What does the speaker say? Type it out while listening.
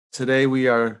Today we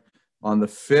are on the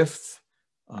fifth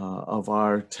of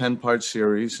our 10-part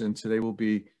series, and today we'll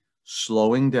be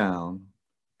slowing down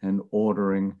and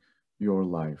ordering your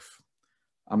life.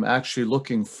 I'm actually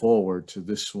looking forward to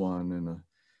this one,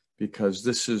 because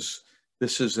this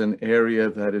is an area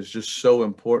that is just so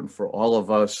important for all of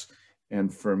us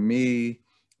and for me.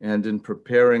 And in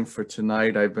preparing for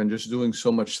tonight, I've been just doing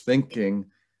so much thinking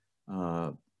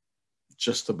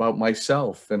just about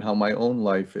myself and how my own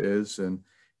life is, and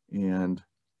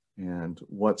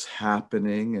what's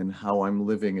happening and how I'm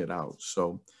living it out.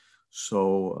 So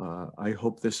I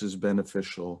hope this is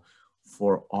beneficial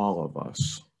for all of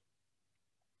us.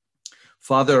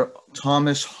 Father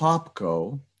Thomas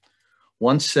Hopko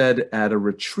once said at a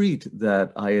retreat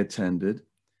that I attended,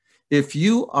 "If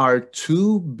you are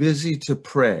too busy to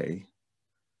pray,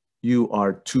 you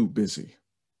are too busy."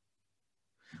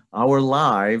 Our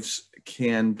lives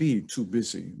can be too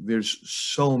busy. There's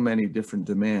so many different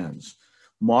demands.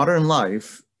 Modern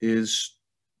life is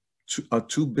a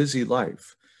too busy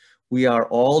life. We are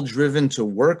all driven to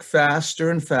work faster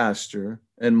and faster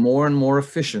and more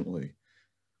efficiently.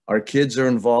 Our kids are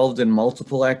involved in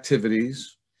multiple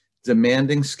activities,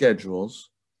 demanding schedules.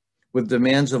 With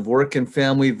demands of work and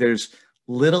family, there's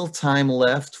little time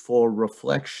left for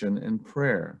reflection and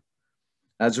prayer.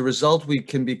 As a result, we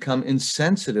can become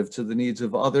insensitive to the needs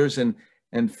of others and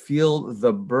feel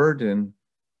the burden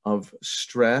of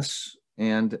stress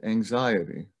and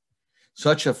anxiety.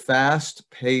 Such a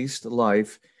fast-paced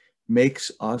life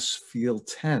makes us feel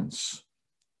tense,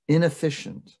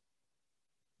 inefficient,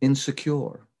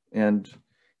 insecure, and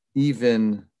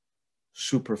even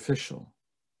superficial.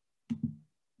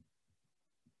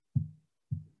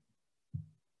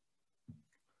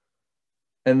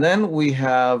 And then we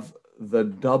have the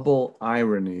double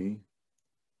irony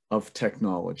of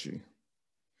technology.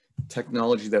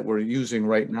 Technology that we're using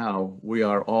right now.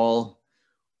 We're all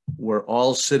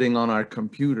sitting on our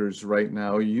computers right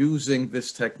now using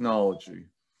this technology.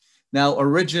 Now,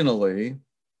 originally,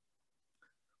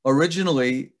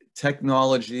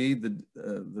 technology, the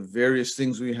various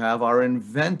things we have are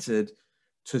invented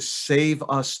to save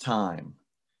us time.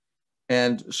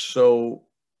 And so,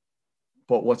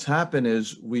 but what's happened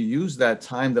is we use that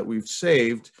time that we've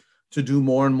saved to do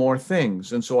more and more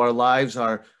things. And so our lives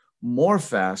are more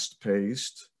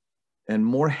fast-paced and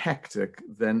more hectic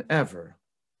than ever.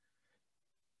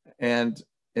 And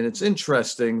it's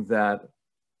interesting that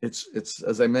it's,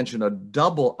 as I mentioned, a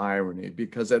double irony,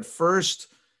 because at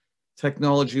first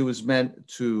technology was meant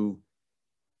to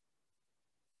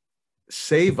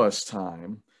save us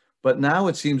time, but now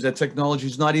it seems that technology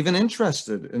is not even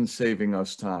interested in saving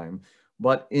us time,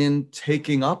 but in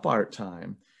taking up our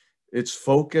time. Its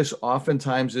focus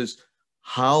oftentimes is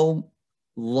how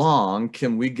long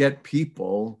can we get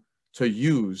people to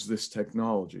use this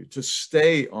technology, to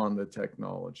stay on the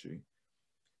technology.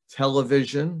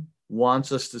 Television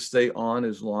wants us to stay on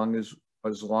as long as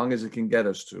it can get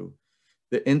us to.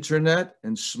 The internet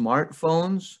and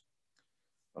smartphones,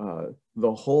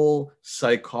 the whole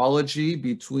psychology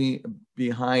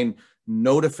behind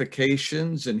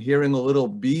notifications and hearing a little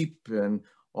beep and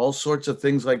all sorts of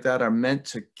things like that are meant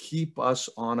to keep us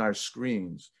on our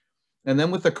screens. And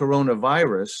then with the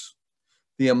coronavirus,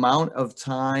 the amount of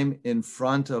time in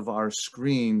front of our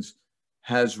screens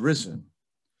has risen.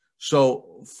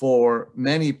 So for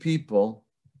many people,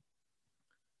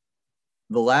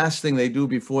 the last thing they do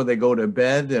before they go to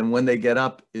bed and when they get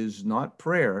up is not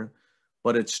prayer,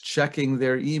 but it's checking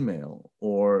their email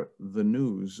or the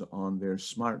news on their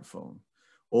smartphone.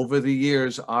 Over the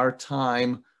years, our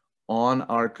time on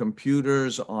our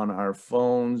computers, on our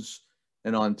phones,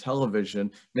 and on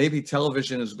television, maybe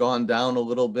television has gone down a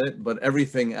little bit, but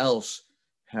everything else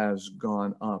has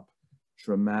gone up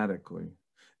dramatically.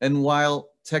 And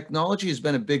while technology has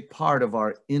been a big part of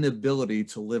our inability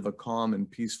to live a calm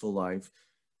and peaceful life,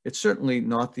 it's certainly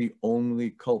not the only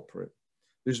culprit.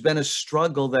 There's been a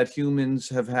struggle that humans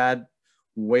have had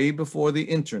way before the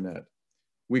internet.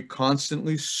 We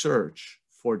constantly search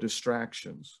for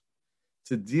distractions.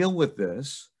 To deal with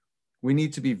this, we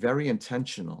need to be very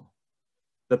intentional.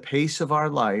 The pace of our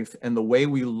life and the way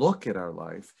we look at our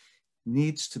life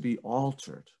needs to be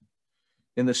altered.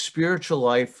 In the spiritual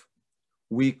life,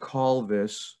 we call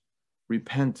this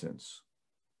repentance,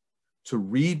 to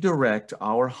redirect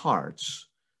our hearts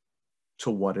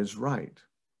to what is right.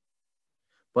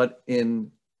 But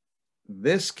in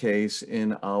this case,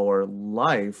 in our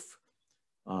life,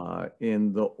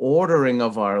 in the ordering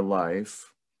of our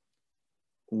life,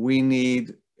 we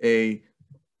need a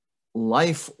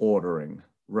life-ordering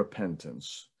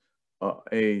repentance,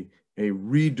 a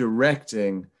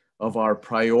redirecting of our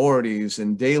priorities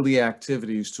and daily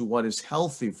activities to what is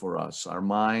healthy for us, our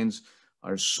minds,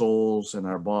 our souls, and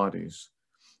our bodies.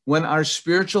 When our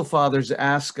spiritual fathers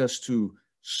ask us to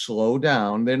slow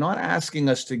down, they're not asking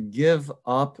us to give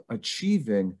up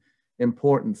achieving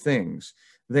important things.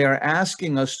 They are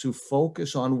asking us to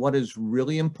focus on what is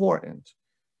really important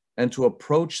and to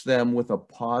approach them with a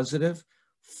positive,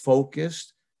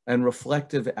 focused, and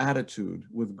reflective attitude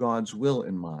with God's will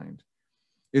in mind.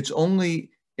 It's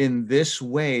only in this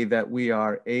way that we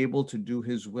are able to do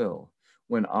his will.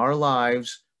 When our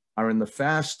lives are in the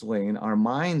fast lane, our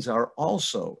minds are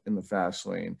also in the fast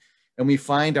lane, and we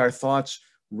find our thoughts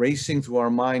racing through our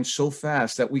minds so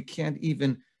fast that we can't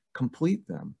even complete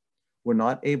them. We're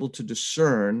not able to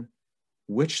discern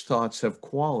which thoughts have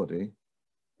quality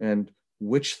and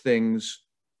which things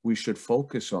we should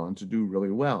focus on to do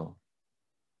really well.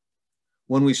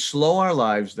 When we slow our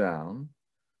lives down,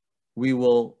 we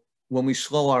will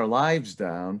slow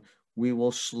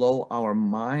our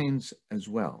minds as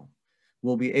well.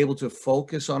 We'll be able to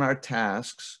focus on our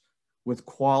tasks with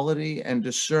quality and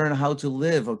discern how to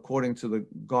live according to the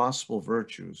gospel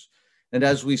virtues. And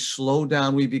as we slow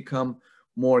down, we become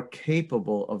more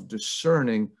capable of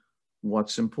discerning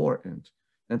what's important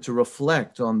and to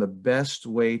reflect on the best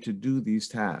way to do these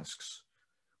tasks.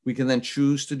 We can then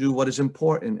choose to do what is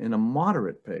important in a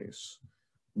moderate pace,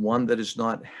 one that is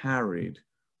not hurried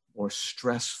or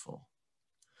stressful.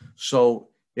 So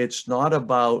it's not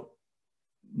about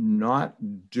not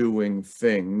doing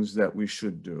things that we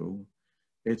should do.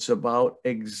 It's about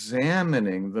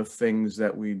examining the things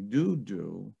that we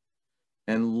do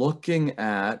and looking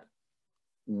at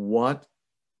what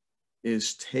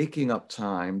is taking up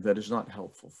time that is not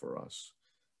helpful for us.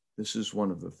 This is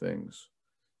one of the things.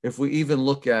 If we even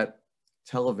look at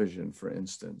television, for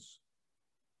instance,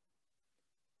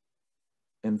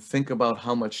 and think about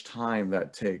how much time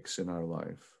that takes in our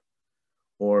life,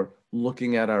 or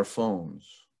looking at our phones,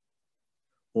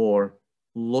 or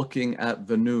looking at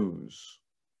the news,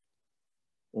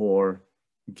 or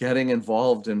getting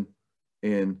involved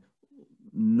in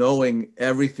knowing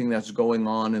everything that's going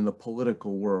on in the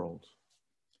political world.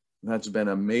 That's been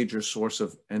a major source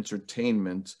of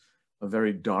entertainment, a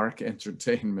very dark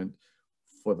entertainment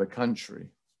for the country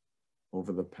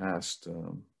over the past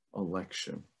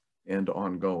election and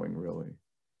ongoing, really.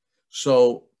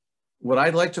 So what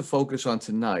I'd like to focus on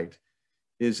tonight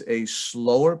is a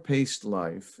slower paced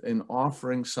life and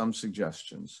offering some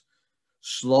suggestions.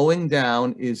 Slowing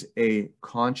down is a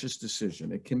conscious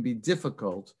decision. It can be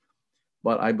difficult,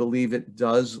 but I believe it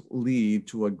does lead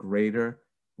to a greater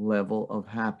level of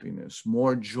happiness,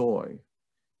 more joy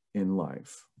in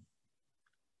life.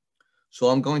 So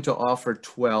I'm going to offer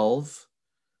 12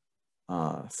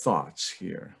 thoughts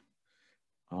here.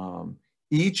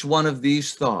 Each one of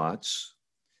these thoughts,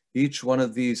 each one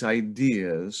of these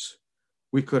ideas,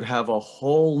 we could have a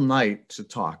whole night to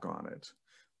talk on it,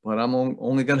 but I'm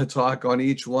only going to talk on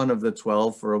each one of the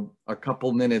 12 for a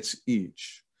couple minutes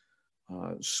each.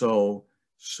 So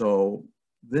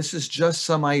this is just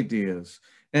some ideas,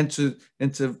 and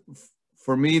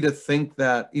for me to think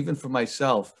that, even for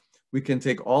myself, we can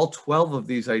take all 12 of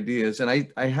these ideas, and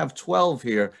I have 12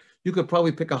 here. You could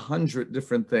probably pick 100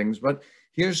 different things, but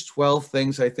here's 12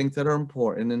 things I think that are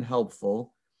important and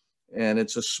helpful, and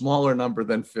it's a smaller number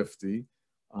than 50.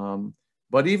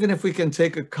 But even if we can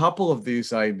take a couple of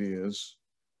these ideas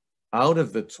out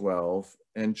of the 12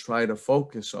 and try to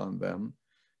focus on them,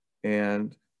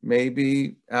 and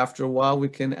maybe after a while we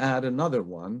can add another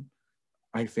one,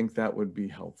 I think that would be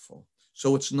helpful.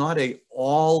 So it's not a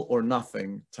all or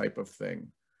nothing type of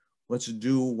thing. Let's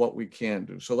do what we can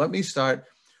do. So let me start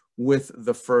with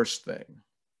the first thing.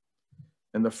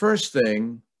 And the first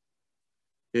thing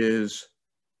is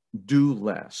do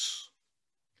less.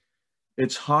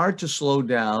 It's hard to slow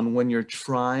down when you're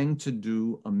trying to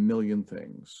do a million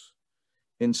things.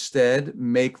 Instead,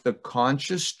 make the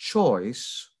conscious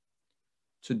choice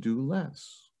to do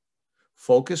less.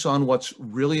 Focus on what's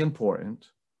really important,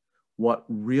 what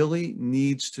really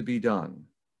needs to be done,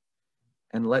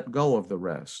 and let go of the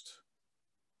rest.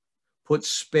 Put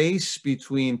space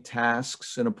between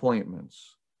tasks and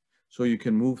appointments so you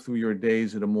can move through your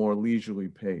days at a more leisurely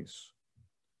pace.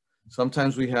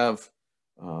 Sometimes we have,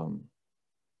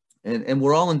 and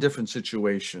we're all in different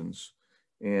situations,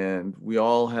 and we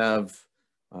all have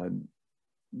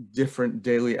different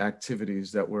daily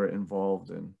activities that we're involved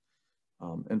in.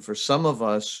 And for some of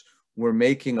us, we're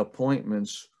making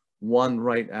appointments one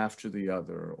right after the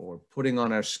other, or putting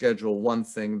on our schedule one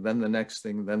thing, then the next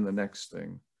thing, then the next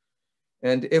thing.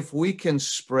 And if we can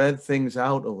spread things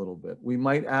out a little bit, we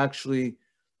might actually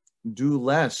do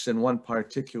less in one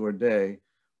particular day,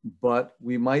 but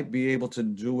we might be able to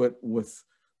do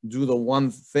the one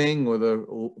thing or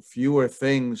the fewer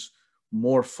things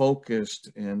more focused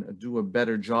and do a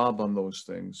better job on those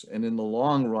things. And in the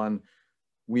long run,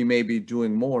 we may be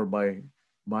doing more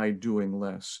by doing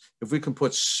less. If we can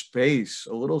put space,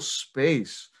 a little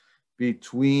space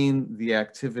between the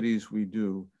activities we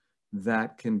do,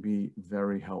 that can be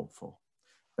very helpful.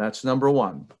 That's number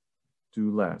one,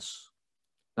 do less.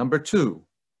 Number two,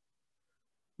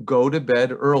 go to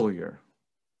bed earlier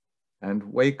and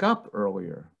wake up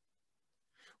earlier.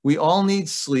 We all need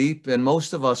sleep, and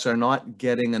most of us are not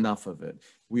getting enough of it.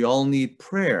 We all need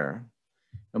prayer,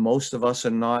 and most of us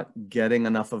are not getting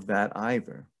enough of that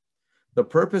either. The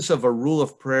purpose of a rule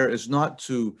of prayer is not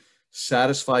to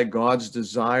satisfy God's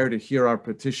desire to hear our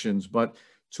petitions, but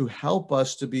to help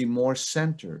us to be more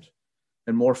centered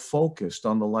and more focused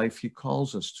on the life He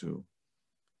calls us to.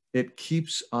 It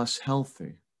keeps us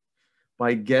healthy.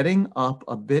 By getting up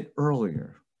a bit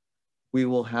earlier, we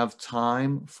will have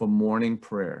time for morning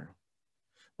prayer.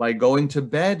 By going to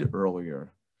bed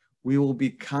earlier, we will be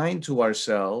kind to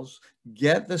ourselves,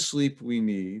 get the sleep we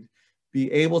need, be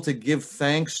able to give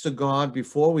thanks to God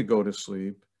before we go to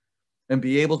sleep, and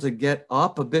be able to get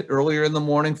up a bit earlier in the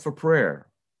morning for prayer.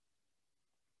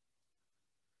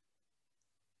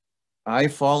 I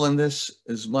fall in this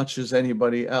as much as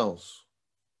anybody else.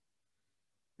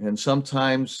 And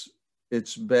sometimes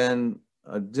it's been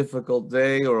a difficult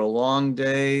day or a long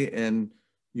day, and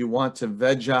you want to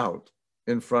veg out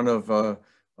in front of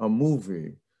a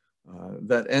movie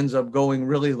that ends up going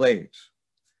really late.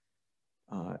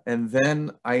 And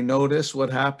then I notice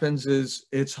what happens is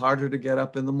it's harder to get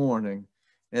up in the morning.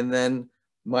 And then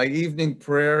my evening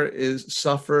prayer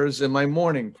suffers and my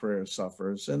morning prayer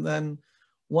suffers. And then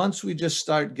once we just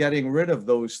start getting rid of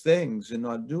those things and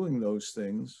not doing those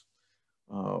things,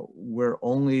 we're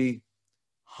only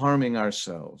harming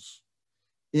ourselves.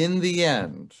 In the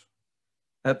end,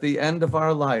 at the end of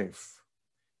our life,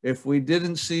 if we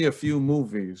didn't see a few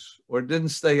movies or didn't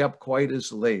stay up quite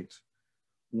as late,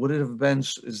 would it have been,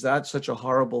 is that such a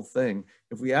horrible thing?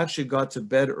 If we actually got to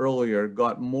bed earlier,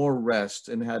 got more rest,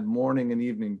 and had morning and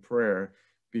evening prayer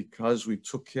because we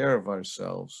took care of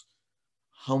ourselves,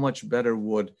 how much better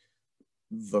would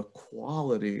the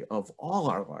quality of all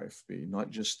our life be, not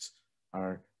just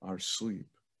our sleep?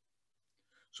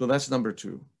 So that's number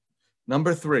two.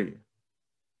 Number three,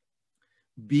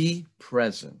 be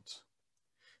present.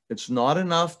 It's not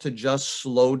enough to just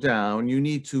slow down. You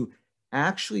need to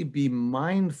actually be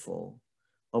mindful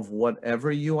of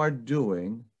whatever you are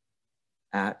doing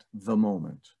at the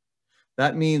moment.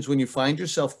 That means when you find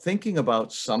yourself thinking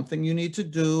about something you need to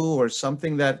do, or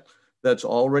something that's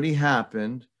already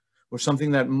happened, or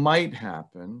something that might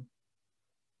happen,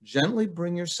 gently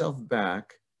bring yourself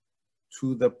back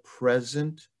to the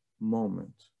present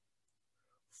moment.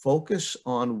 Focus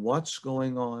on what's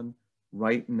going on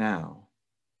right now.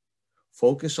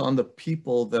 Focus on the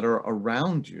people that are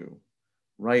around you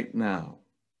right now.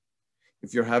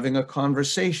 If you're having a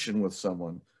conversation with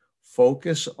someone,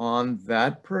 focus on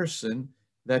that person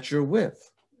that you're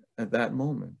with at that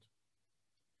moment.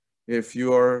 If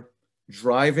you're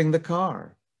driving the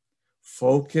car,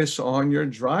 focus on your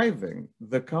driving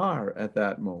the car at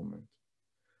that moment,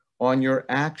 on your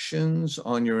actions,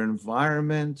 on your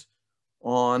environment,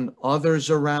 on others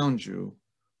around you.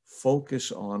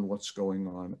 Focus on what's going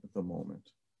on at the moment.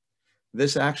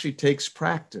 This actually takes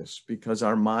practice because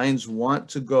our minds want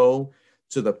to go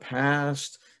to the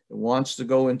past, it wants to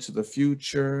go into the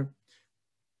future,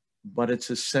 but it's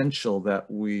essential that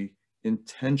we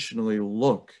intentionally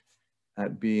look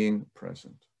at being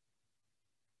present.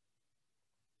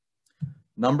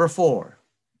 Number four,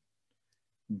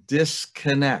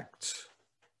 disconnect.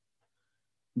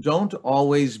 Don't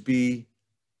always be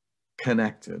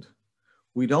connected.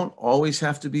 We don't always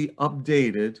have to be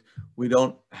updated. We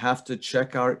don't have to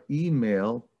check our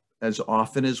email as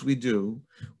often as we do.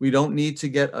 We don't need to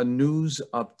get a news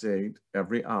update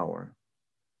every hour.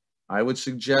 I would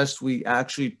suggest we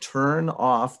actually turn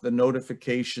off the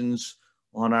notifications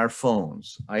on our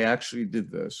phones. I actually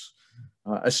did this,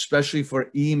 especially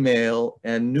for email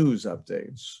and news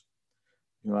updates.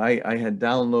 You know, I had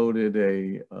downloaded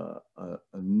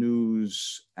a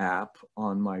news app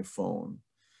on my phone.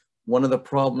 One of the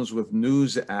problems with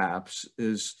news apps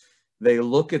is they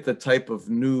look at the type of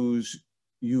news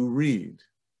you read,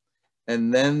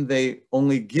 and then they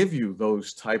only give you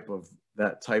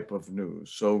that type of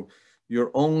news. So you're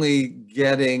only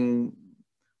getting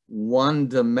one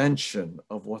dimension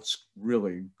of what's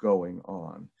really going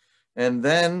on. And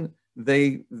then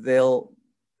they'll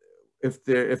if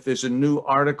there's a new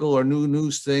article or new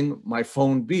news thing, my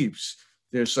phone beeps.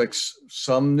 There's like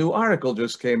some new article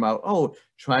just came out, oh,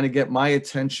 trying to get my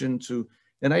attention to,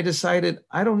 and I decided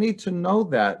I don't need to know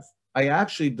that. I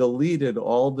actually deleted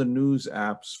all the news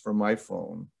apps from my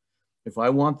phone. If I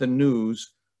want the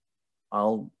news,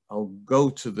 I'll go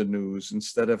to the news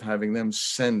instead of having them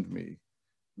send me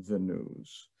the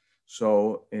news.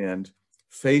 So, and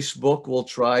Facebook will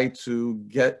try to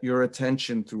get your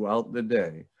attention throughout the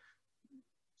day.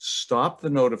 Stop the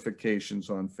notifications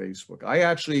on Facebook. I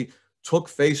actually took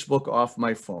Facebook off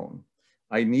my phone.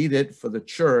 I need it for the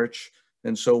church.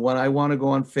 And so when I want to go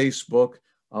on Facebook,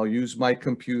 I'll use my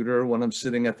computer when I'm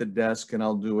sitting at the desk and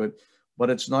I'll do it. But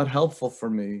it's not helpful for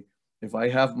me if I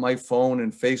have my phone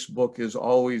and Facebook is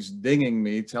always dinging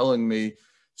me, telling me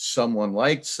someone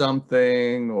liked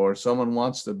something or someone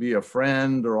wants to be a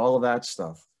friend or all of that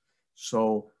stuff.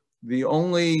 So the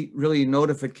only really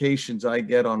notifications I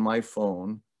get on my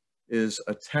phone is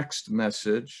a text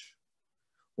message,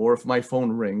 or if my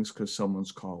phone rings because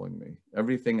someone's calling me.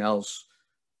 Everything else,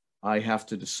 I have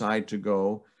to decide to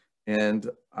go, and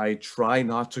I try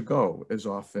not to go as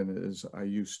often as I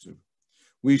used to.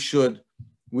 We should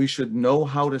know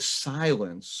how to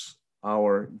silence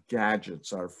our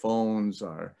gadgets, our phones,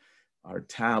 our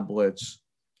tablets.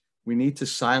 We need to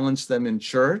silence them in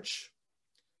church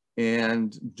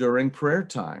and during prayer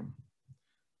time.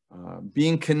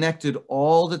 Being connected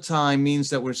all the time means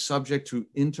that we're subject to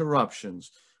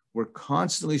interruptions. We're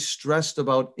constantly stressed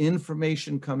about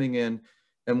information coming in,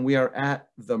 and we are at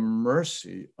the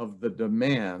mercy of the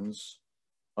demands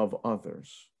of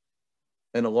others.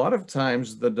 And a lot of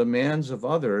times the demands of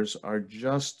others are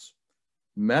just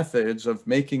methods of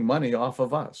making money off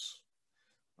of us.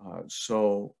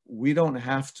 So we don't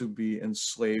have to be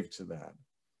enslaved to that.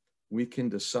 We can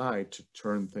decide to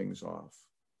turn things off.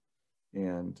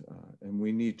 And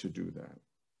we need to do that.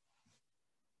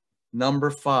 Number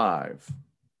 5,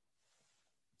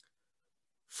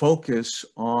 focus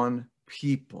on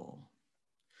people.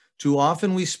 Too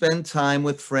often we spend time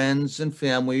with friends and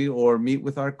family or meet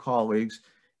with our colleagues,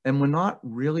 and we're not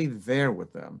really there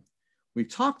with them. We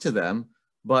talk to them,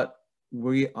 but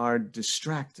we are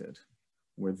distracted.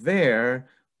 We're there,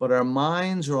 but our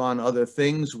minds are on other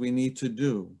things we need to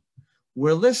do.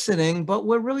 We're listening, but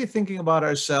we're really thinking about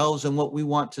ourselves and what we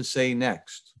want to say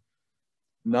next.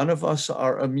 None of us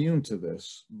are immune to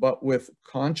this, but with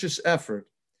conscious effort,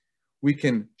 we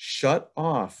can shut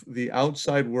off the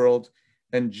outside world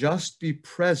and just be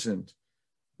present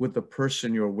with the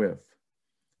person you're with.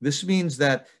 This means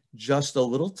that just a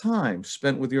little time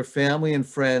spent with your family and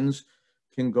friends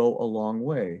can go a long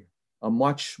way, a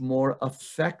much more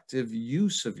effective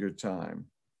use of your time.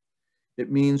 It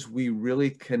means we really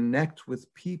connect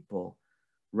with people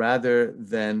rather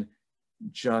than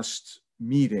just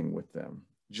meeting with them,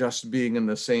 just being in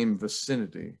the same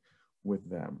vicinity with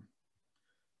them.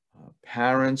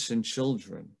 Parents and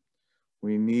children,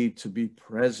 we need to be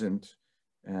present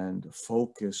and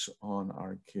focus on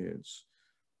our kids.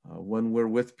 When we're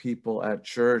with people at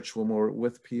church, when we're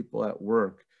with people at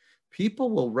work, people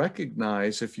will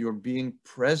recognize if you're being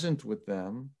present with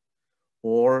them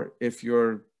or if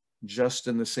you're just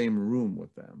in the same room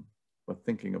with them, but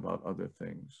thinking about other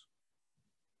things.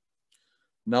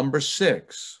 Number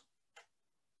 6,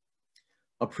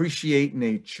 appreciate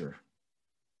nature.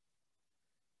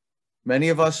 Many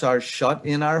of us are shut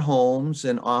in our homes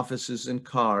and offices and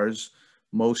cars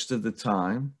most of the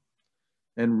time,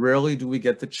 and rarely do we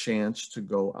get the chance to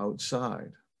go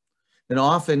outside. And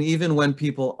often, even when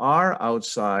people are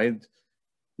outside,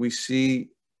 we see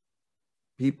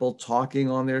people talking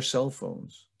on their cell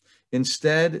phones.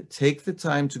 Instead, take the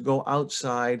time to go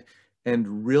outside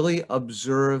and really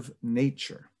observe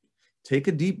nature. Take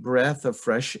a deep breath of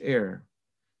fresh air.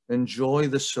 Enjoy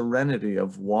the serenity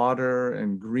of water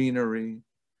and greenery.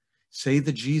 Say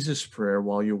the Jesus prayer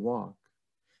while you walk.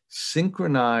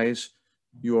 Synchronize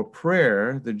your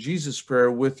prayer, the Jesus prayer,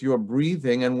 with your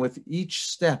breathing and with each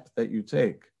step that you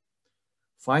take.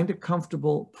 Find a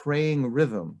comfortable praying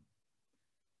rhythm.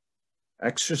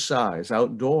 Exercise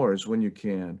outdoors when you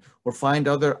can, or find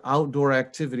other outdoor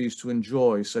activities to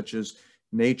enjoy, such as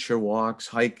nature walks,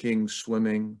 hiking,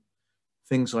 swimming,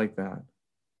 things like that.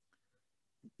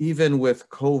 Even with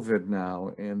COVID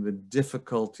now and the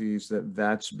difficulties that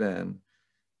that's been,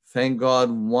 thank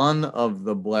God one of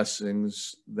the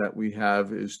blessings that we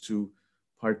have is to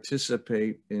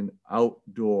participate in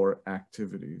outdoor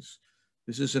activities.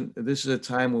 This is a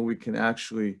time where we can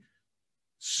actually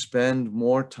spend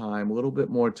more time, a little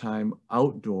bit more time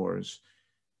outdoors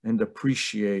and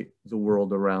appreciate the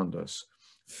world around us.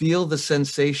 Feel the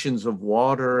sensations of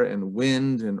water and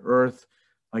wind and earth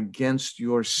against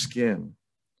your skin.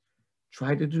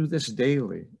 Try to do this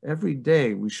daily. Every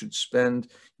day we should spend,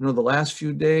 the last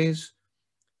few days,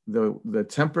 the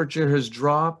temperature has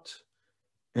dropped,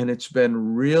 and it's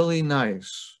been really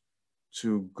nice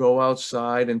to go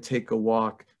outside and take a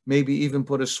walk, maybe even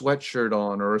put a sweatshirt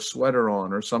on or a sweater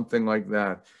on or something like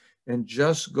that, and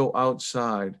just go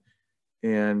outside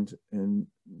and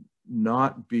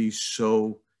not be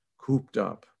so cooped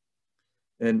up.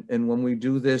 And when we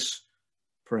do this,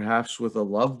 perhaps with a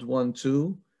loved one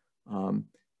too,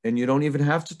 and you don't even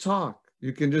have to talk.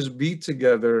 You can just be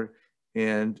together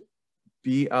and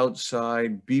be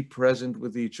outside, be present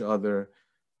with each other,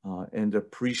 and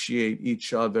appreciate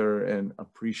each other and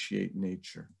appreciate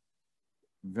nature.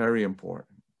 Very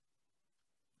important.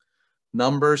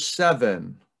 Number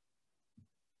 7,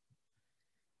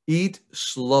 eat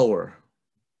slower.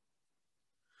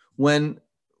 When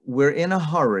we're in a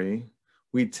hurry,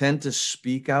 we tend to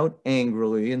speak out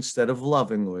angrily instead of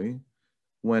lovingly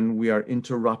when we are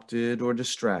interrupted or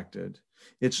distracted.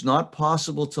 It's not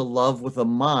possible to love with a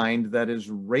mind that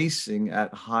is racing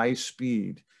at high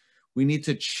speed. We need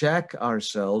to check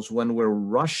ourselves when we're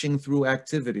rushing through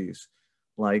activities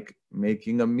like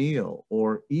making a meal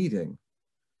or eating.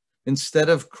 Instead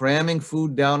of cramming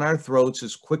food down our throats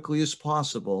as quickly as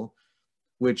possible,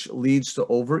 which leads to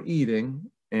overeating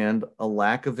and a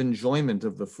lack of enjoyment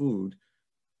of the food,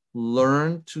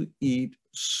 learn to eat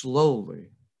slowly.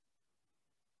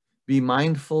 Be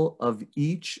mindful of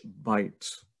each bite.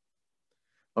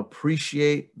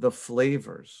 Appreciate the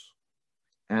flavors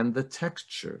and the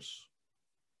textures.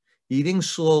 Eating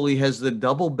slowly has the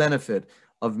double benefit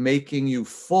of making you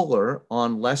fuller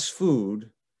on less food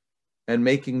and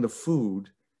making the food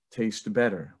taste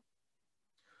better.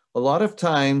 A lot of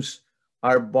times,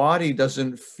 our body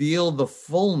doesn't feel the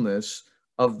fullness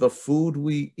of the food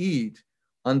we eat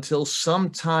until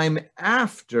sometime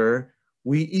after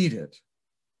we eat it,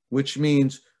 which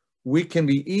means we can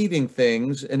be eating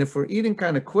things, and if we're eating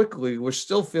kind of quickly, we're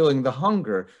still feeling the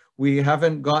hunger. We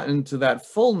haven't gotten to that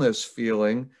fullness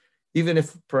feeling, even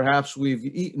if perhaps we've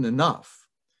eaten enough.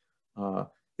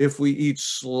 If we eat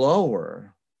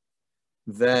slower,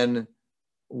 then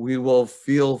we will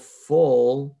feel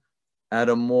full at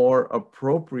a more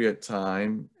appropriate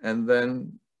time, and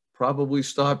then probably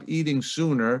stop eating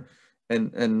sooner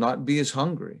and not be as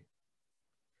hungry.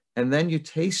 And then you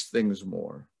taste things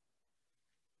more.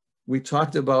 We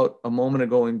talked about a moment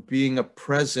ago in being a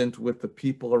present with the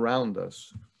people around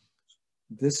us.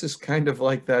 This is kind of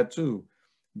like that too.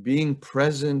 Being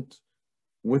present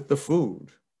with the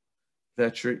food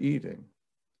that you're eating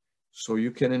so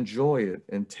you can enjoy it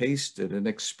and taste it and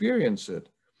experience it.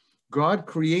 God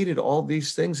created all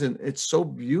these things, and it's so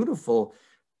beautiful,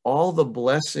 all the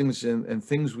blessings and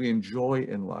things we enjoy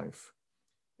in life,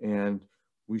 and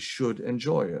we should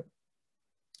enjoy it.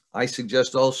 I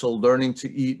suggest also learning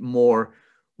to eat more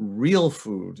real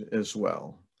food as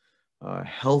well,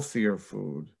 healthier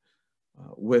food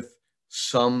with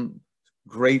some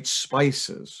great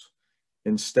spices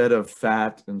instead of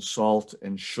fat and salt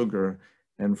and sugar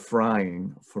and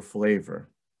frying for flavor.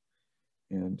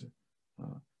 And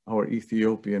our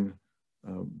Ethiopian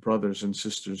brothers and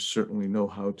sisters certainly know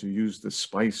how to use the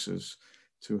spices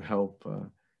to help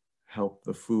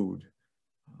the food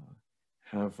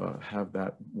have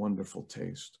that wonderful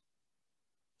taste.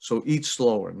 So eat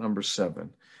slower, number 7.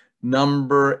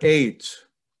 Number 8,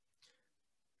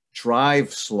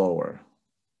 drive slower.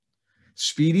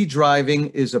 Speedy driving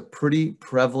is a pretty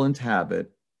prevalent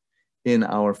habit in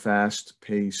our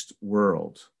fast-paced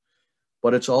world,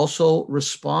 but it's also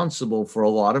responsible for a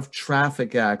lot of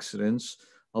traffic accidents,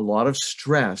 a lot of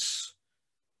stress,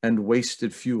 and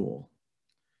wasted fuel.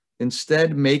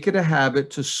 Instead, make it a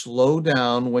habit to slow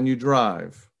down when you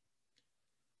drive.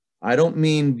 I don't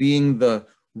mean being the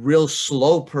real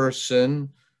slow person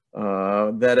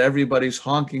that everybody's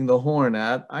honking the horn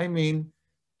at. I mean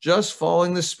just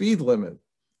following the speed limit.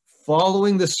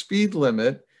 Following the speed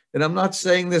limit, and I'm not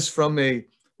saying this from a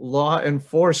law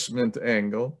enforcement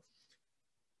angle.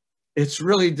 It's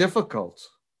really difficult.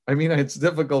 I mean, it's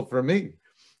difficult for me.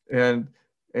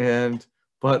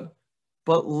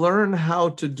 But learn how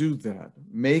to do that.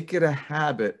 Make it a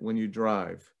habit when you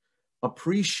drive.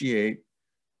 Appreciate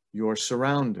your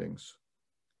surroundings.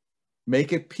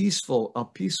 Make it peaceful, a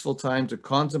peaceful time to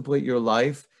contemplate your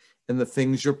life and the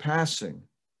things you're passing.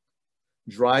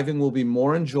 Driving will be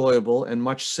more enjoyable and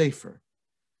much safer.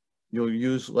 You'll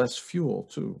use less fuel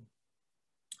too.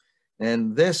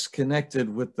 And this connected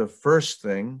with the first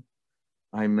thing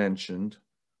I mentioned,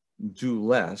 do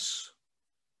less,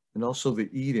 and also the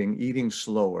eating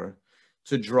slower.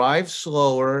 To drive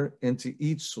slower and to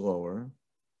eat slower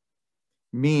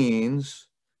means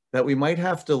that we might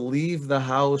have to leave the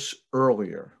house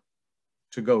earlier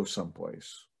to go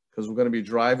someplace because we're going to be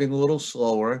driving a little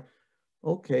slower.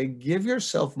 Okay, give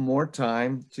yourself more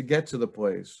time to get to the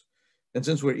place. And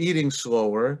since we're eating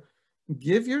slower,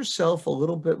 give yourself a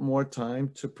little bit more time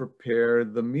to prepare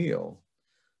the meal.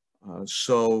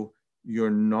 So you're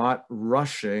not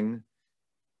rushing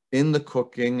in the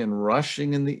cooking and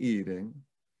rushing in the eating.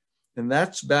 And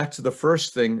that's back to the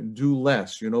first thing, do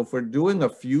less. If we're doing a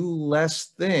few less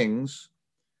things,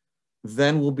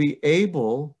 then we'll be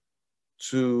able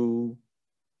to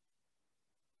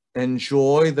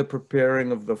enjoy the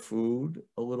preparing of the food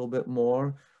a little bit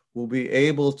more. We'll be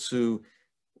able to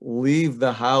leave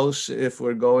the house if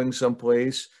we're going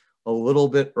someplace a little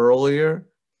bit earlier.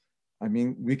 I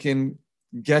mean, we can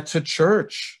get to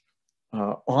church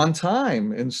on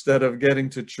time instead of getting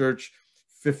to church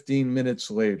 15 minutes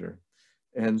later.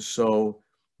 And so,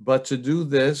 but to do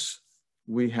this,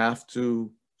 we have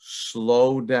to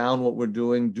slow down what we're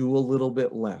doing, do a little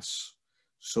bit less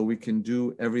so we can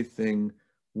do everything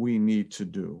we need to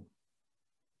do.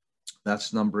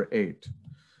 That's number 8.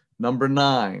 Number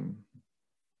 9,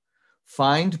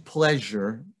 find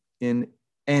pleasure in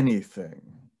anything.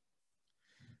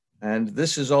 And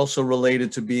this is also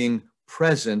related to being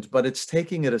present, but it's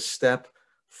taking it a step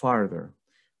farther.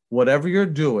 Whatever you're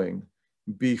doing,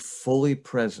 be fully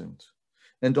present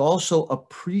and also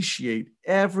appreciate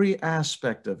every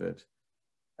aspect of it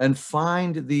and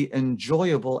find the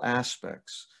enjoyable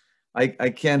aspects. I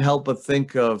can't help but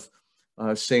think of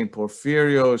St.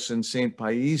 Porphyrios and St.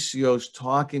 Paisios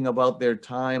talking about their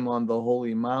time on the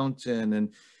Holy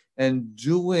Mountain and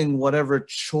doing whatever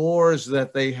chores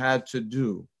that they had to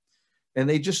do. And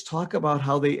they just talk about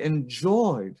how they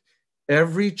enjoyed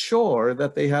every chore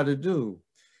that they had to do,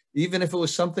 even if it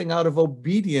was something out of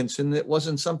obedience and it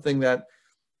wasn't something that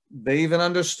they even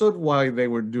understood why they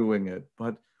were doing it.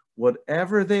 But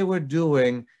whatever they were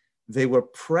doing, they were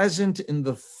present in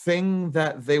the thing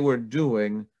that they were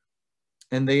doing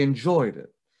and they enjoyed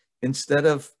it. Instead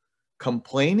of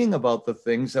complaining about the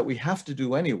things that we have to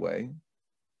do anyway,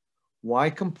 why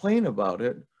complain about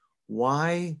it?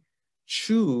 Why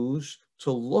choose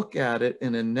to look at it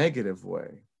in a negative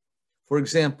way? For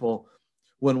example,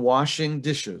 when washing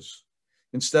dishes,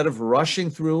 instead of rushing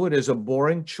through it as a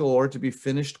boring chore to be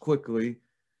finished quickly,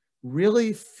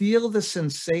 really feel the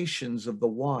sensations of the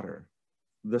water,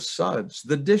 the suds,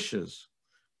 the dishes.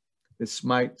 This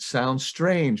might sound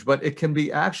strange, but it can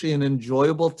be actually an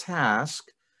enjoyable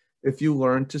task if you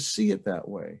learn to see it that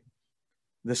way.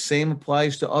 The same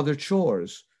applies to other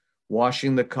chores,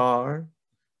 washing the car,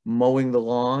 mowing the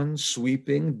lawn,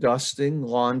 sweeping, dusting,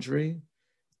 laundry,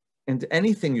 and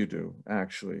anything you do,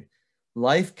 actually.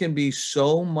 Life can be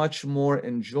so much more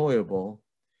enjoyable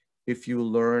if you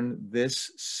learn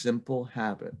this simple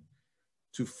habit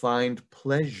to find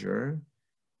pleasure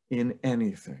in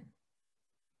anything.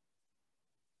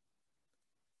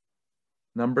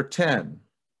 Number 10,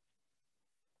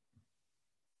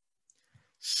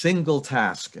 single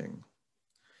tasking.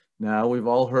 Now, we've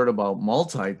all heard about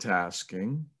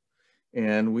multitasking,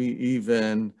 and we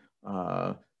even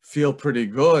feel pretty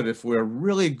good if we're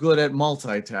really good at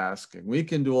multitasking. We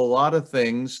can do a lot of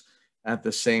things at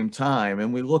the same time,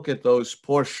 and we look at those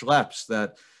poor schleps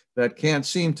that can't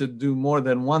seem to do more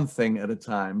than one thing at a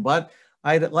time. But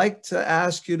I'd like to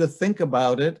ask you to think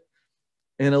about it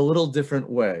in a little different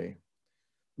way.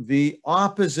 The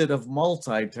opposite of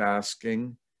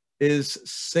multitasking is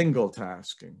single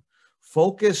tasking.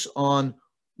 Focus on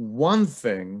one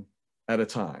thing at a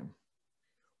time.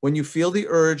 When you feel the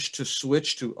urge to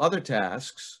switch to other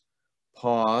tasks,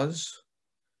 pause,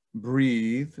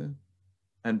 breathe,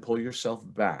 and pull yourself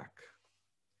back.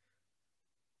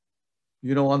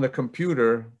 On the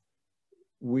computer,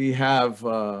 we have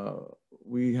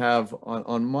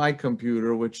on my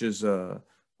computer, which is a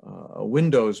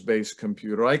Windows-based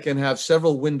computer, I can have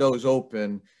several windows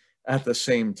open at the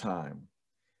same time.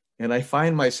 And I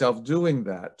find myself doing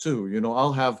that too.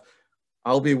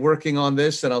 I'll be working on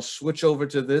this and I'll switch over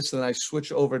to this and I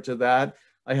switch over to that.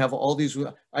 I have all these,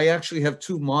 I actually have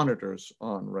 2 monitors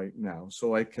on right now,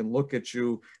 so I can look at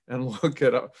you and look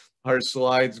at our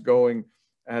slides going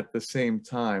at the same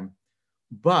time.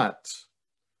 But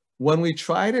when we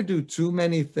try to do too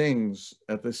many things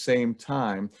at the same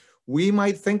time, we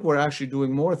might think we're actually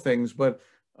doing more things, but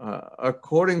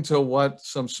according to what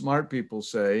some smart people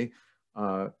say,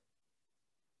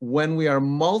 when we are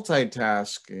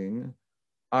multitasking,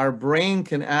 our brain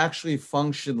can actually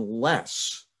function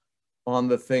less on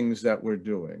the things that we're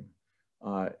doing.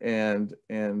 And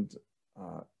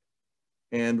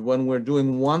when we're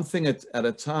doing one thing at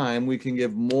a time, we can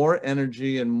give more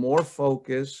energy and more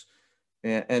focus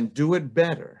and do it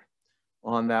better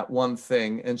on that one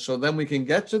thing. And so then we can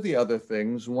get to the other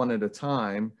things one at a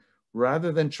time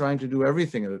rather than trying to do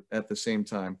everything at the same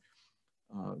time.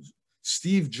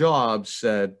 Steve Jobs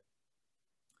said,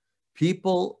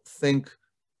 people think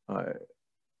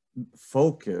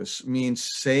focus means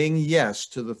saying yes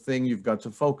to the thing you've got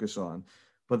to focus on.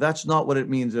 But that's not what it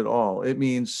means at all. It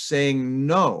means saying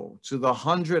no to the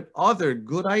 100 other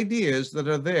good ideas that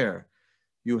are there.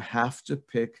 You have to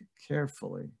pick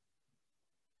carefully.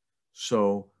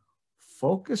 So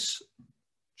focus,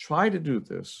 try to do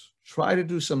this. Try to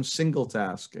do some single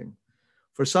tasking.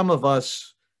 For some of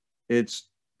us, it's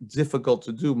difficult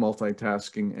to do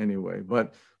multitasking anyway.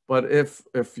 But if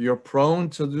you're prone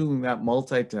to doing that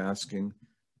multitasking,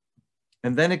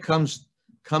 and then it comes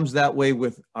that way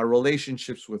with our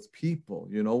relationships with people,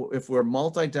 you know, if we're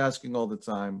multitasking all the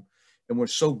time and we're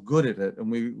so good at it,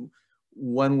 and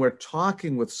when we're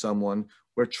talking with someone,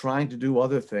 we're trying to do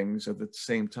other things at the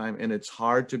same time, and it's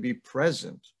hard to be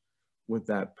present with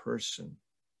that person.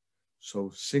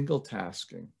 So single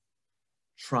tasking,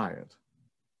 try it.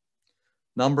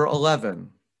 Number 11,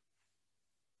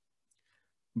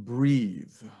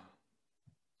 breathe.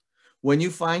 When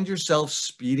you find yourself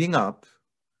speeding up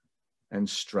and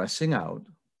stressing out,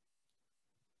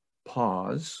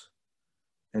 pause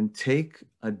and take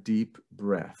a deep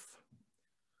breath.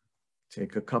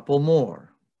 Take a couple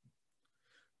more.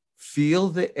 Feel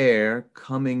the air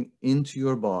coming into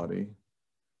your body.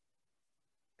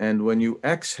 And when you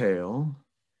exhale,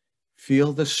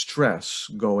 feel the stress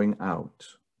going out.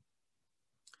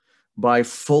 By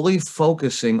fully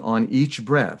focusing on each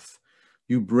breath,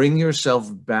 you bring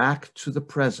yourself back to the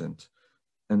present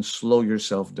and slow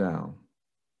yourself down.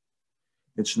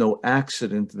 It's no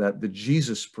accident that the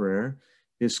Jesus prayer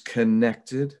is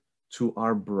connected to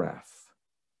our breath.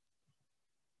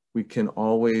 We can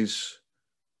always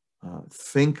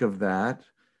think of that,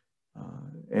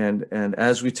 and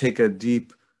as we take a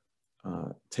deep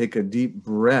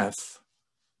breath,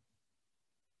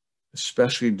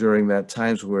 especially during that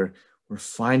times where we're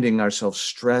finding ourselves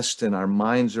stressed and our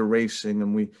minds are racing,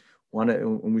 and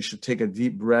we should take a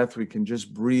deep breath. We can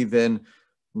just breathe in,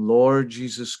 Lord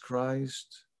Jesus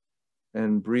Christ,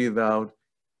 and breathe out,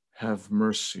 have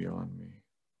mercy on me.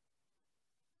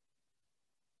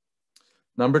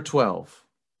 Number 12.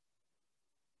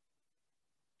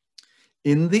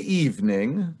 In the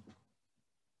evening,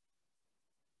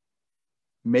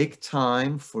 make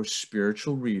time for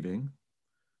spiritual reading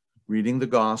the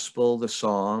gospel, the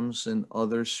Psalms, and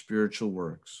other spiritual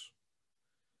works.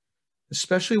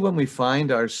 Especially when we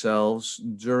find ourselves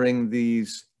during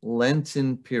these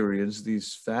Lenten periods,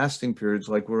 these fasting periods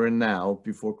like we're in now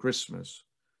before Christmas.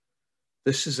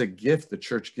 This is a gift the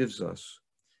church gives us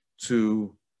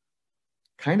to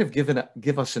kind of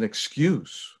give us an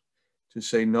excuse to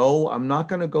say, no, I'm not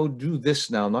going to go do this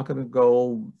now. I'm not going to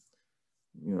go,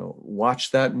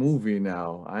 watch that movie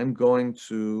now. I'm going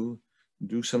to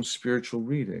do some spiritual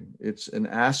reading. It's an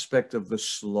aspect of the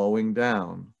slowing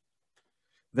down.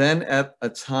 Then at a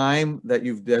time that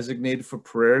you've designated for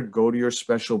prayer, go to your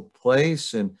special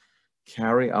place and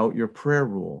carry out your prayer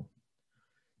rule.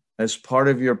 As part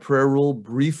of your prayer rule,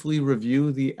 briefly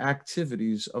review the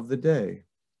activities of the day.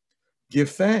 Give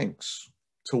thanks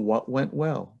to what went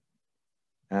well.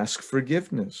 Ask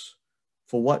forgiveness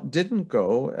for what didn't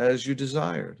go as you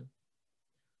desired.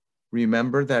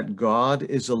 Remember that God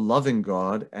is a loving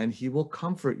God, and He will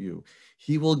comfort you.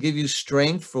 He will give you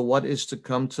strength for what is to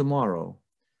come tomorrow,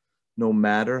 no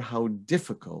matter how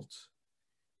difficult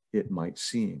it might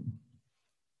seem.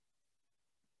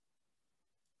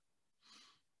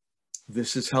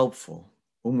 This is helpful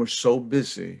when we're so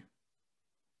busy.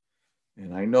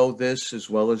 And I know this as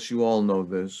well as you all know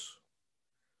this.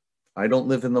 I don't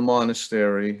live in the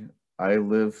monastery. I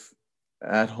live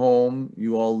at home.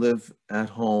 You all live at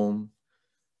home.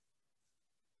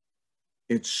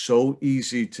 It's so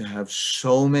easy to have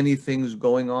so many things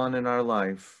going on in our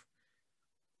life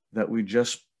that we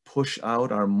just push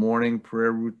out our morning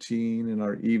prayer routine and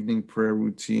our evening prayer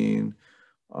routine,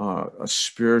 a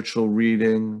spiritual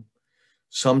reading.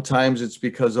 Sometimes it's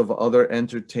because of other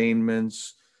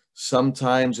entertainments.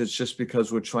 Sometimes it's just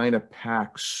because we're trying to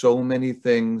pack so many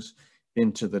things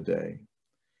into the day.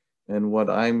 And what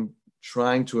I'm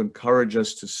trying to encourage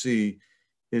us to see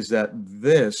is that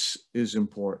this is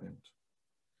important.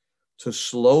 To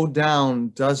slow down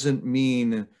doesn't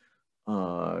mean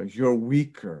you're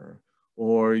weaker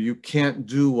or you can't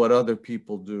do what other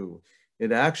people do.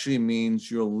 It actually means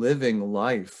you're living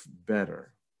life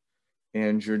better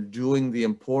and you're doing the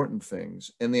important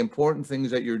things. And the important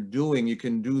things that you're doing, you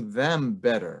can do them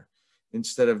better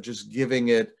instead of just giving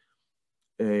it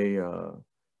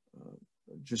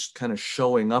just kind of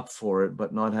showing up for it,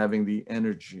 but not having the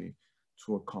energy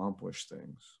to accomplish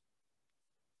things.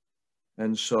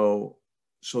 And so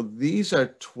these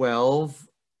are 12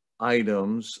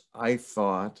 items I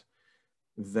thought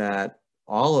that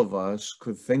all of us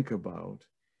could think about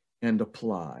and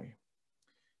apply.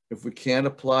 If we can't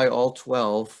apply all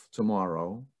 12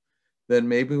 tomorrow, then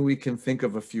maybe we can think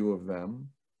of a few of them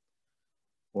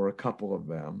or a couple of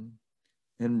them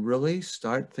and really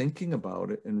start thinking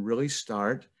about it and really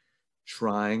start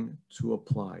trying to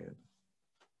apply it.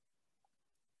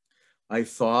 I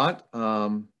thought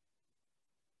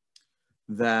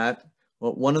that,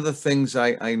 well, one of the things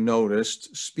I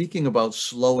noticed, speaking about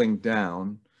slowing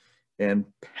down and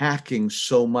packing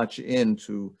so much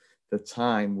into the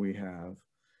time we have,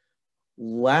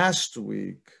 last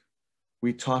week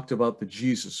we talked about the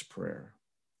Jesus prayer.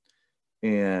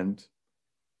 And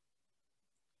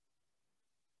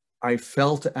I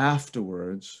felt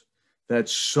afterwards that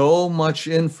so much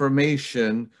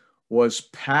information was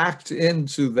packed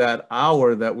into that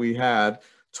hour that we had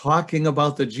talking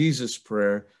about the Jesus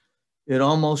prayer. It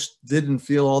almost didn't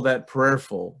feel all that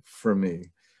prayerful for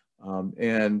me.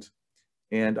 And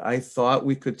I thought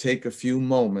we could take a few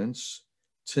moments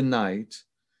tonight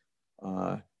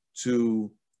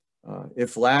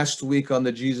if last week on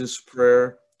the Jesus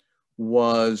prayer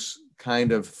was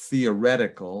kind of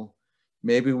theoretical,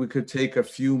 maybe we could take a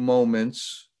few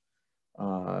moments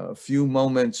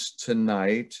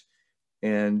tonight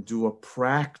and do a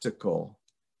practical,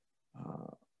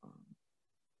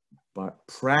 but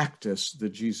practice the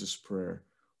Jesus prayer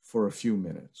for a few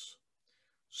minutes.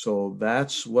 So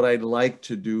that's what I'd like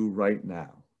to do right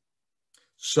now.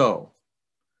 So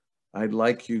I'd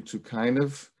like you to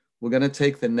we're going to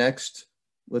take the next,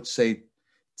 let's say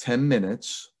 10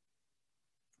 minutes.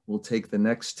 We'll take the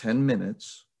next 10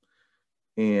 minutes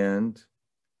and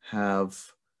have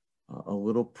a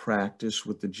little practice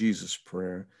with the Jesus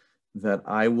prayer that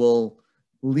I will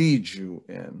lead you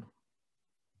in.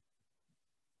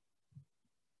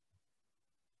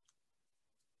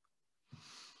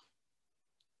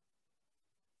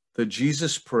 The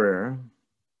Jesus prayer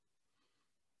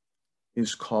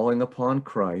is calling upon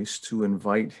Christ to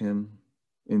invite him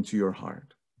into your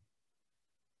heart.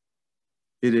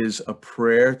 It is a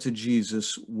prayer to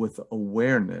Jesus with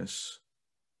awareness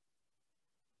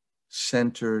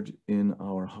centered in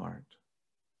our heart.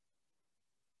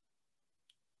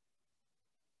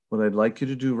 What I'd like you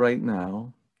to do right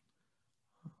now,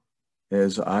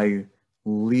 as I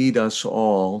lead us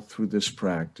all through this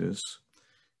practice,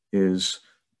 is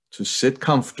to sit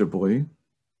comfortably.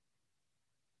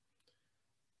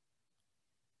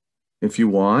 If you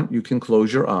want, you can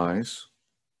close your eyes.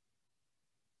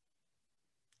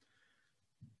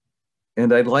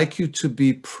 And I'd like you to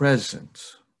be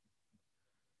present.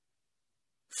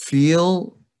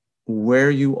 Feel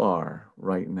where you are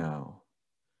right now.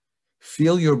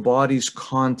 Feel your body's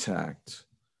contact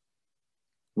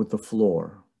with the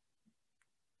floor,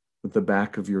 with the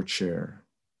back of your chair.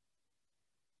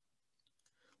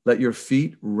 Let your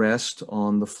feet rest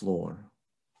on the floor.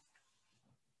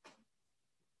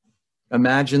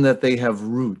 Imagine that they have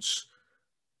roots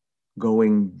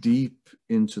going deep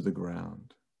into the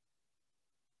ground.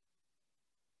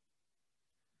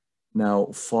 Now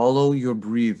follow your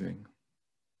breathing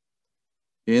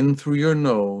in through your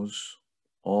nose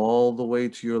all the way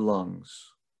to your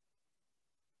lungs.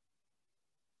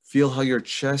 Feel how your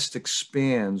chest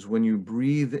expands when you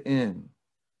breathe in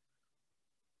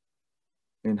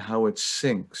and how it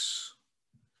sinks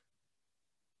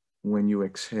when you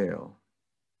exhale.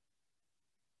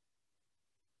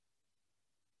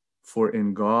 For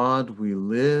in God we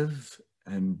live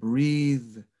and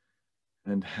breathe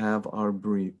and have our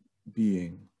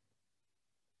being.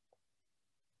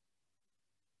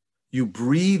 You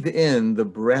breathe in the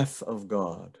breath of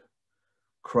God.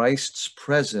 Christ's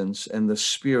presence and the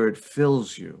Spirit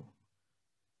fills you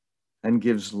and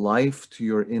gives life to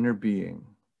your inner being.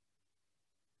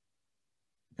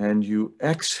 And you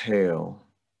exhale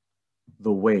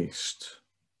the waste.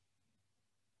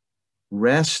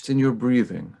 Rest in your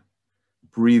breathing,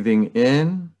 breathing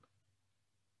in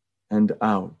and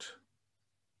out.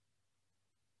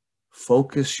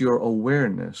 Focus your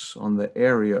awareness on the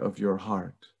area of your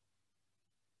heart.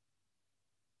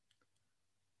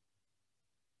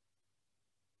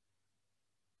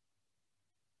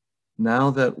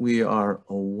 Now that we are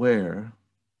aware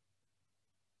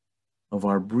of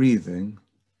our breathing,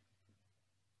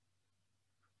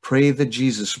 pray the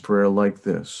Jesus prayer like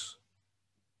this.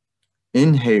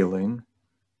 Inhaling,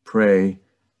 pray,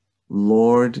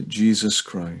 Lord Jesus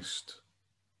Christ.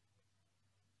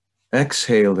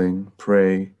 Exhaling,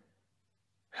 pray,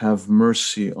 have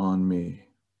mercy on me.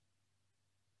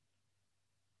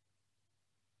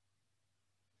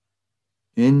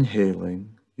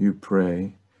 Inhaling, you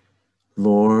pray,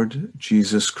 Lord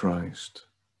Jesus Christ.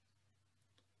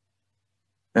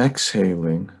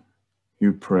 Exhaling,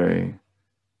 you pray,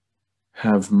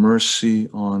 have mercy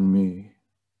on me.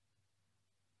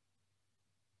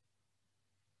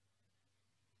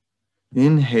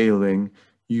 Inhaling,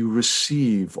 you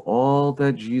receive all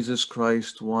that Jesus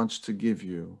Christ wants to give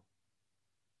you.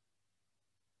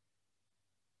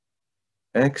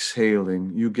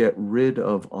 Exhaling, you get rid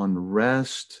of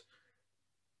unrest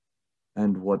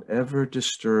and whatever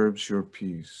disturbs your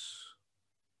peace.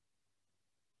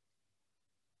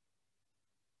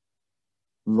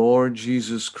 Lord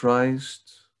Jesus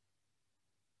Christ,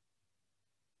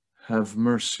 have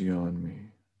mercy on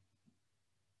me.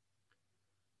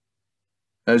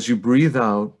 As you breathe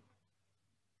out,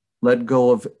 let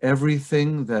go of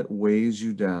everything that weighs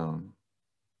you down.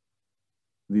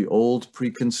 The old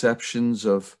preconceptions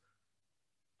of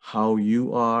how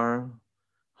you are,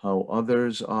 how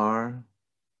others are,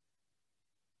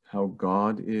 how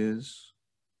God is.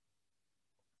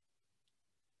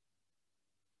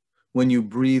 When you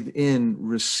breathe in,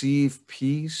 receive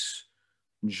peace,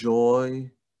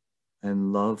 joy,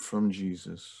 and love from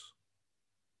Jesus.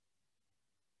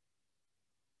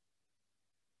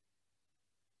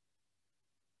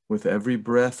 With every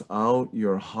breath out,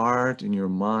 your heart and your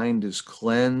mind is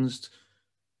cleansed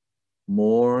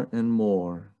more and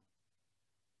more.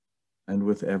 And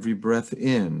with every breath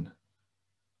in,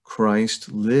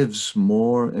 Christ lives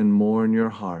more and more in your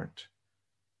heart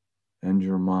and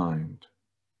your mind.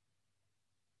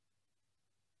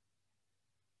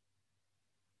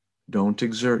 Don't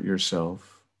exert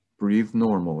yourself. Breathe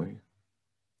normally.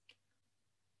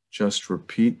 Just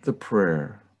repeat the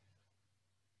prayer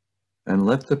and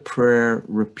let the prayer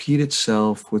repeat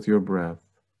itself with your breath.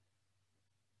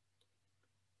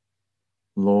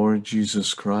 Lord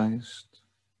Jesus Christ,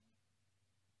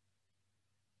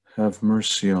 have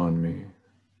mercy on me.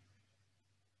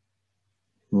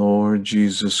 Lord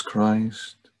Jesus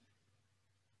Christ,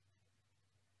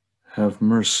 have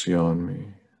mercy on me.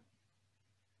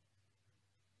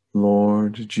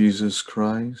 Lord Jesus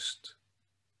Christ,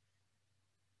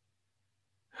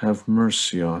 have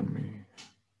mercy on me.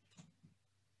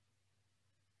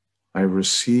 I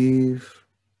receive,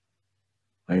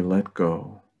 I let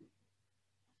go.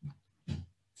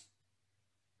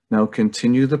 Now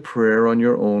continue the prayer on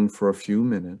your own for a few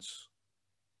minutes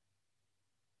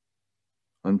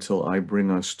until I bring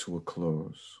us to a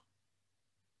close.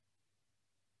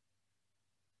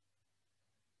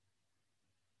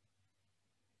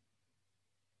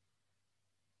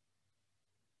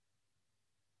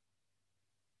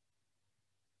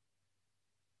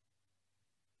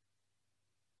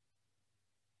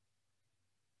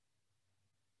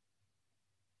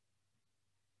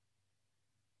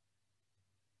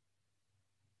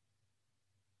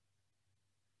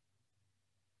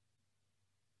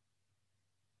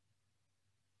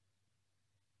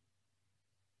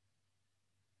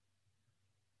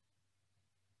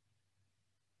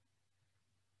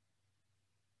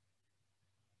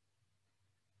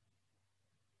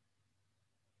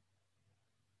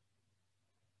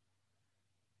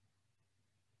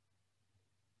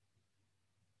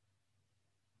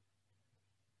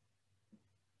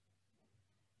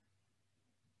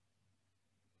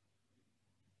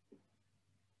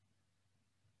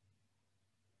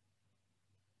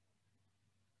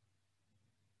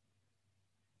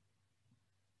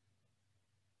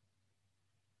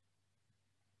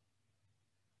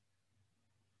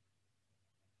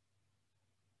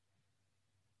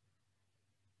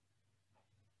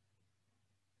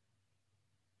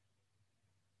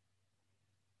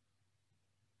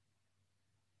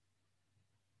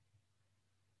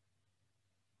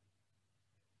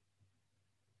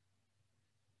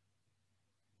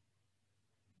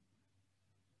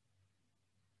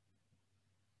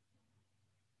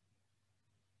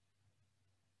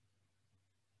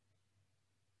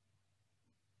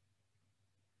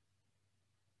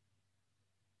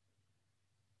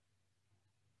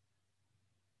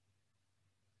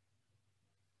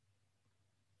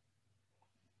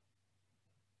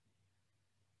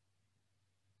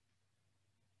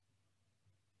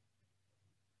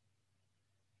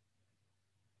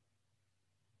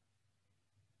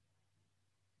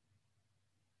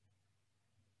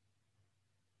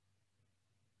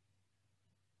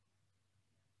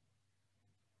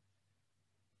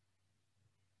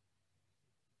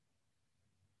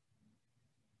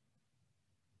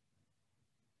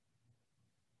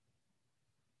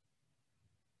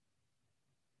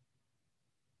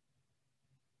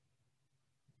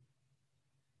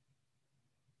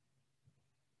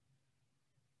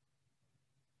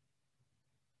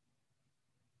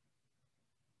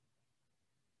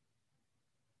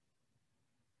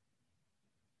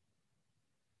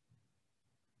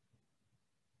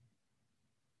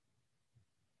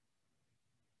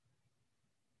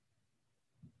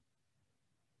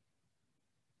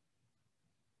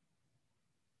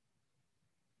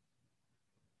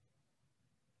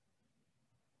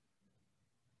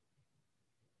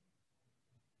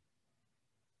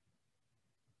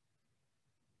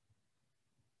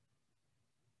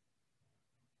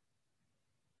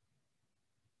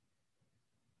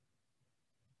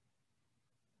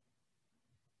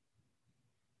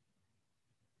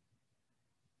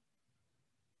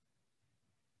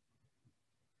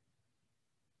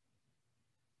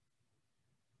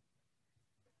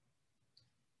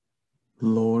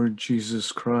 Lord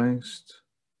Jesus Christ,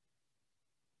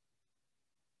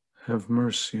 have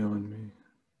mercy on me.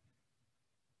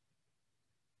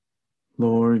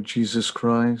 Lord Jesus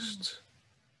Christ,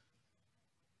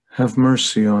 have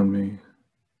mercy on me.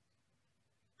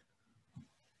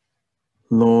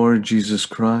 Lord Jesus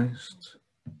Christ,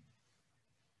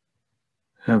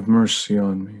 have mercy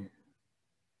on me.